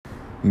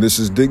This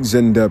is Diggs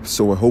in Depth,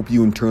 so I hope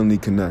you internally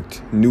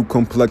connect. New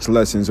complex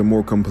lessons are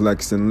more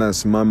complex than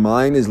less. My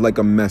mind is like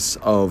a mess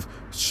of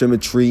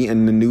symmetry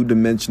and the new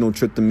dimensional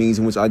trithemies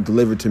in which I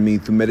deliver to me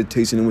through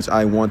meditation in which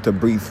I want to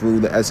breathe through.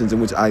 The essence in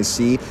which I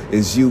see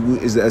is you,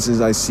 is the essence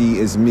I see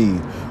is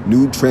me.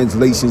 New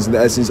translations, the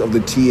essence of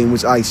the tea in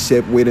which I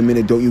sip. Wait a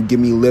minute, don't you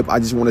give me lip. I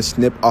just want to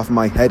snip off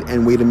my head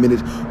and wait a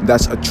minute.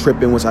 That's a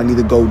trip in which I need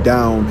to go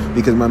down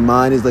because my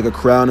mind is like a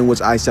crown in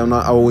which I shall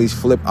not always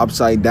flip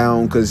upside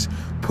down because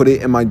put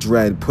it in my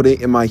dread, put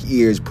it in my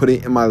ears, put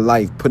it in my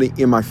life, put it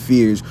in my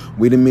fears.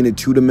 Wait a minute,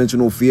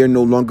 two-dimensional fear,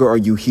 no longer are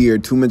you here.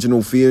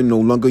 Two-dimensional fear, no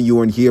longer you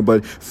aren't here.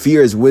 But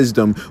fear is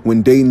wisdom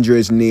when danger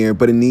is near,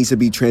 but it needs to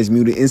be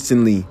transmuted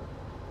instantly.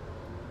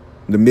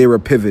 The mirror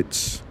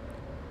pivots,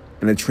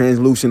 and a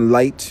translucent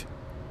light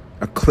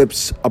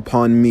eclipses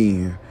upon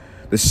me.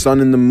 The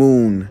sun and the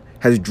moon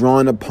has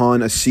drawn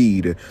upon a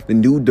seed, the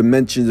new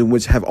dimensions in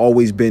which have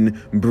always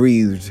been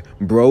breathed.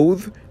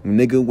 Broth?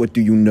 Nigga, what do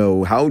you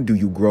know? How do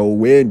you grow?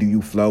 Where do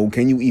you flow?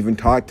 Can you even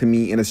talk to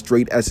me in a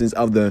straight essence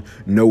of the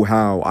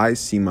know-how? I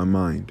see my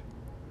mind.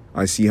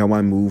 I see how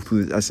I move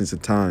through this essence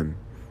of time.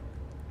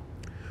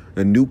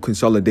 A new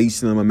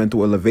consolidation of my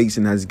mental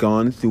elevation has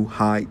gone through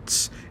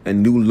heights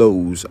and new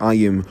lows. I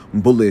am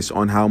bullish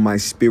on how my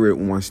spirit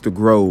wants to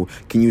grow.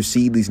 Can you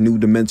see these new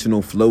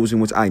dimensional flows in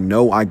which I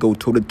know I go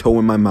toe-to-toe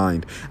in my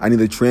mind? I need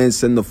to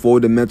transcend the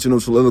four-dimensional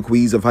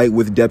soliloquies of height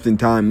with depth and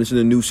time. Listen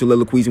to new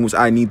soliloquies in which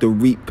I need to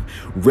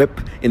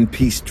rip in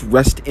peace,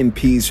 rest in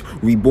peace,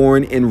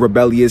 reborn in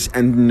rebellious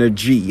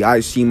energy.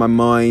 I see my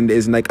mind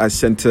is like a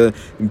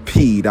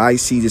centipede. I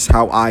see just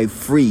how I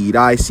freed.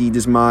 I see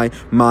just my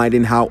mind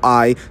and how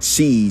I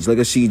siege like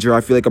a sieger.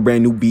 I feel like a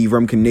brand new beaver.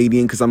 I'm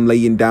Canadian because I'm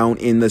laying down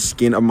in the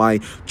skin of my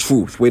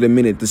truth. Wait a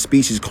minute, the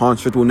species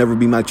construct will never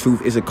be my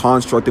truth. It's a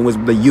construct in which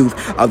the youth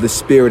of the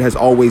spirit has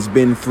always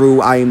been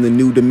through. I am the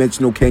new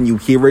dimensional. Can you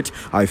hear it?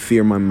 I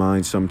fear my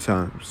mind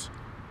sometimes.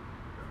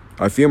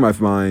 I fear my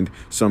mind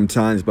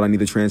sometimes, but I need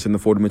to transcend the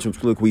four-dimensional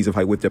soliloquies of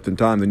height, width, depth, and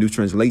time. The new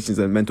translations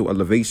and mental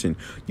elevation.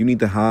 You need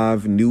to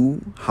have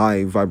new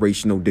high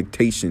vibrational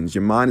dictations.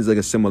 Your mind is like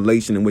a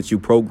simulation in which you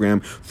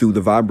program through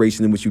the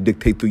vibration in which you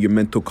dictate through your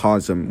mental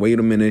cosm. Wait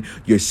a minute.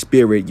 Your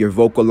spirit, your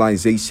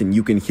vocalization,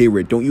 you can hear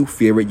it. Don't you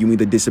fear it? You need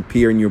to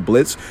disappear in your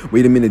bliss.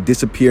 Wait a minute.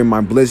 Disappear in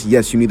my bliss.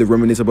 Yes, you need to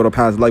reminisce about a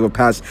past life, a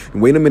past.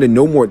 And wait a minute.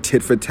 No more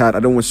tit for tat. I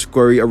don't want to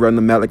scurry around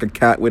the mat like a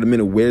cat. Wait a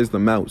minute. Where's the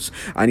mouse?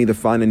 I need to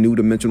find a new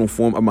dimensional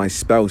form of my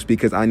spouse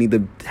because I need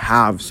to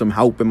have some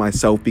help in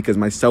myself because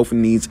myself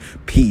needs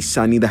peace.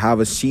 I need to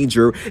have a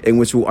seizure in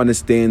which will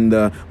understand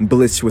the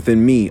bliss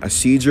within me. A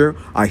seizure,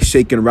 I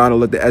shake and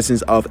rattle at the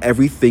essence of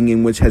everything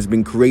in which has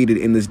been created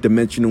in this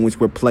dimension in which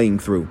we're playing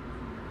through.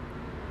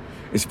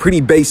 It's pretty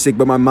basic,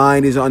 but my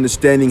mind is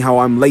understanding how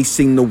I'm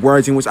lacing the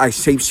words in which I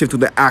shapeshift to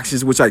the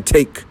actions which I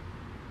take.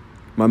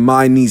 My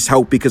mind needs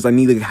help because I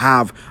need to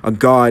have a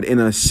God in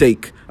a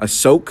shake. A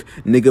soak?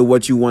 Nigga,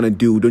 what you want to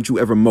do? Don't you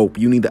ever mope.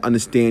 You need to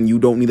understand you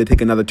don't need to take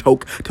another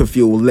toke to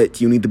feel lit.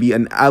 You need to be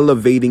an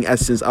elevating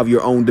essence of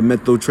your own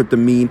dimensional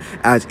tryptamine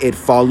as it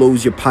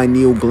follows your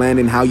pineal gland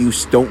and how you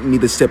don't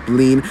need to sip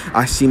lean.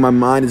 I see my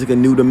mind as like a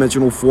new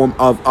dimensional form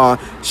of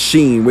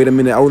sheen. Wait a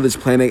minute. Out of this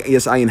planet,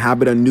 yes, I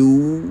inhabit a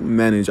new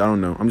manage. I don't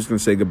know. I'm just going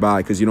to say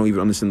goodbye because you don't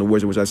even understand the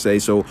words in which I say.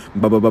 So,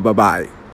 bye.